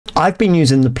I've been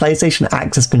using the PlayStation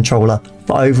Access Controller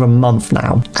for over a month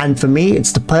now, and for me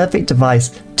it's the perfect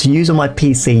device to use on my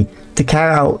PC to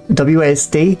carry out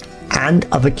WASD and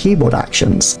other keyboard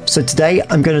actions. So today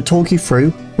I'm going to talk you through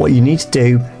what you need to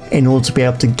do in order to be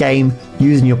able to game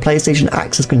using your PlayStation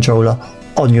Access Controller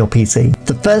on your PC.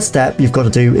 The first step you've got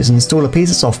to do is install a piece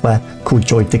of software called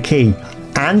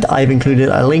Joy2Key, and I've included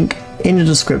a link in the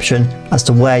description as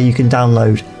to where you can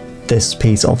download this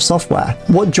piece of software.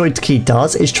 What Joy2Key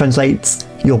does is translates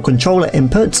your controller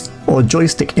inputs or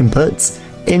joystick inputs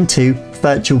into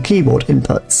virtual keyboard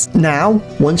inputs. Now,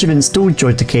 once you've installed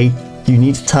Joy2Key, you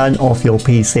need to turn off your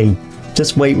PC.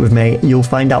 Just wait with me, you'll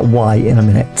find out why in a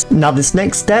minute. Now, this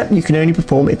next step you can only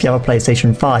perform if you have a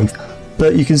PlayStation 5,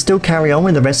 but you can still carry on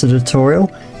with the rest of the tutorial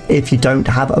if you don't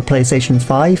have a PlayStation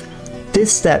 5.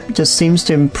 This step just seems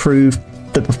to improve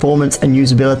the performance and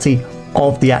usability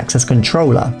of the Access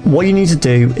Controller. What you need to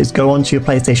do is go onto your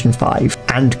PlayStation 5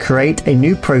 and create a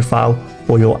new profile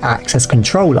for your Access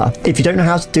Controller. If you don't know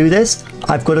how to do this,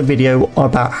 I've got a video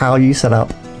about how you set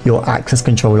up your Access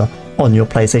Controller on your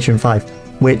PlayStation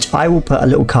 5, which I will put a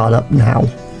little card up now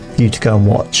for you to go and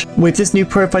watch. With this new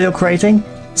profile you're creating,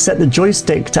 set the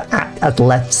joystick to act as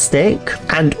left stick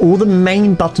and all the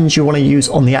main buttons you want to use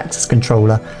on the Access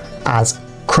Controller as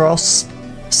cross,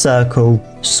 circle,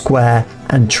 square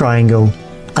and triangle,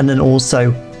 and then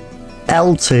also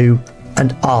L2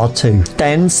 and R2.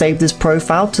 Then save this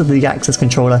profile to the Access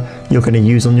Controller you're going to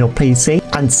use on your PC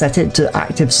and set it to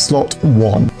active slot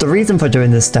 1. The reason for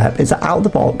doing this step is that out of the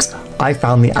box I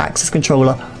found the Access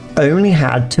Controller only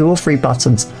had 2 or 3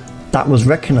 buttons that was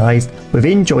recognized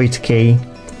within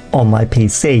Joy2Key on my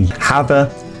PC.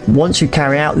 However, once you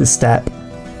carry out this step,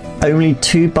 only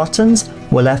 2 buttons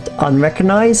were left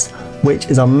unrecognized, which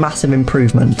is a massive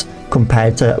improvement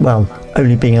compared to, well,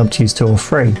 only being able to use 2 or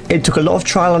 3. It took a lot of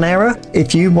trial and error.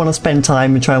 If you want to spend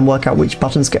time and try and work out which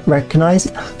buttons get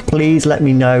recognized, please let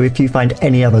me know if you find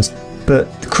any others. But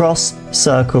cross,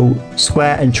 circle,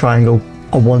 square and triangle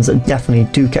are ones that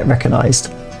definitely do get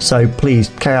recognized. So please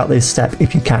carry out this step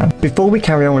if you can. Before we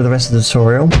carry on with the rest of the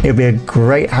tutorial, it would be a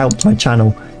great help to my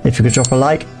channel if you could drop a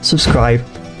like, subscribe,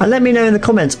 and let me know in the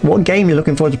comments what game you're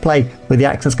looking forward to play with the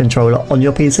Access Controller on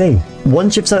your PC.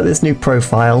 Once you've set up this new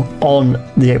profile on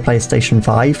the PlayStation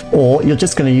 5, or you're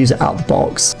just going to use it out of the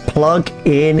box, plug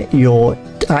in your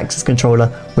Access Controller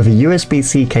with a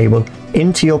USB-C cable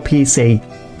into your PC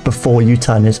before you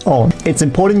turn it on. It's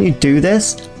important you do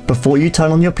this before you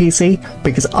turn on your PC,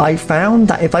 because I found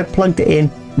that if I plugged it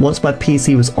in once my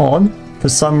PC was on, for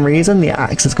some reason the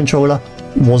Access Controller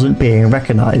wasn't being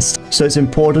recognized. So it's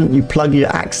important you plug your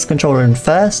Access Controller in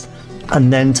first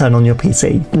and then turn on your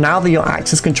PC. Now that your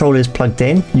Access Controller is plugged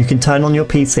in, you can turn on your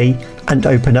PC and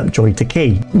open up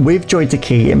Joy2Key. With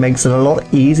Joy2Key, it makes it a lot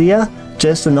easier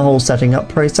just in the whole setting up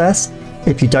process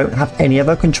if you don't have any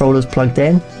other controllers plugged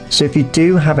in. So if you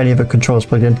do have any other controllers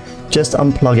plugged in, just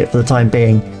unplug it for the time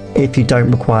being if you don't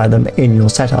require them in your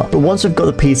setup. But once we've got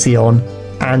the PC on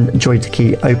and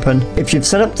Joy2Key open, if you've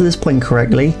set up to this point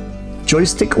correctly,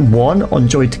 joystick 1 on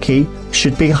Joy2Key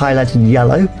should be highlighted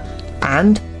yellow,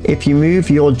 and if you move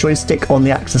your joystick on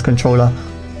the Access Controller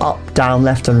up, down,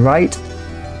 left and right,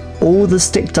 all the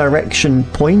stick direction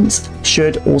points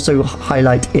should also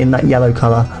highlight in that yellow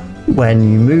color when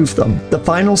you move them. The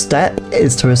final step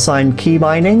is to assign key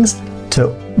bindings to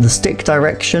the stick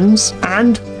directions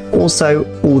and also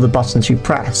all the buttons you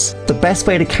press. The best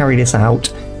way to carry this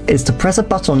out is to press a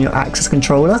button on your Access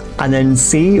Controller and then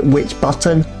see which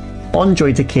button on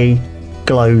Joy2Key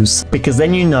glows, because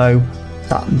then you know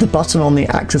that the button on the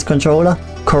Access Controller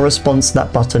corresponds to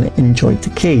that button in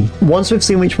Joy2Key. Once we've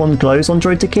seen which one glows on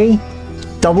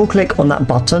Joy2Key, double click on that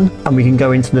button and we can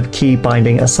go into the key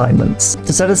binding assignments.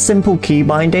 To set a simple key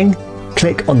binding,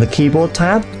 click on the keyboard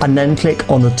tab and then click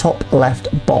on the top left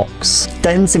box.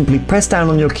 Then simply press down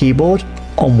on your keyboard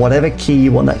on whatever key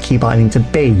you want that key binding to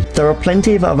be. There are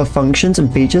plenty of other functions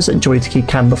and features that Joy2Key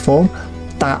can perform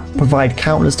that provide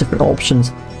countless different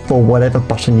options for whatever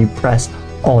button you press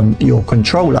on your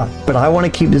controller. But I want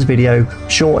to keep this video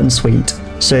short and sweet.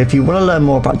 So if you want to learn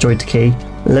more about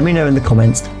Joy2Key, let me know in the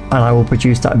comments and I will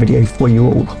produce that video for you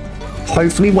all.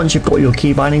 Hopefully once you've got your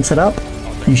key binding set up,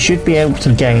 you should be able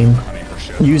to game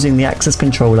using the Access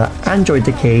Controller and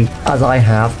Joy2Key, as I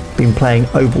have been playing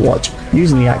Overwatch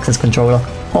using the Access Controller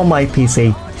on my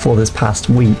PC for this past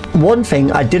week. One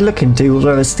thing I did look into was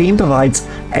whether Steam provides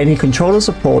any controller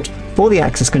support for the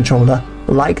Access Controller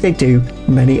like they do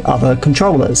many other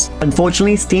controllers.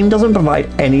 Unfortunately, Steam doesn't provide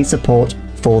any support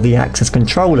for the Access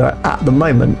Controller at the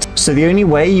moment. So the only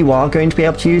way you are going to be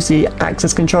able to use the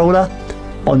Access Controller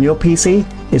on your PC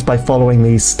is by following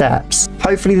these steps.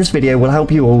 Hopefully this video will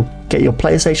help you all get your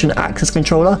PlayStation Access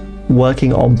Controller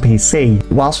working on PC,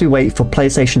 whilst we wait for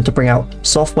PlayStation to bring out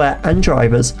software and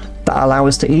drivers that allow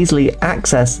us to easily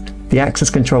access the Access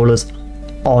Controllers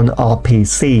on our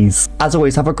PCs. As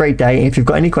always, have a great day. If you've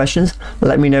got any questions,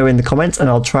 let me know in the comments and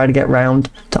I'll try to get round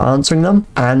to answering them,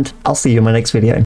 and I'll see you in my next video.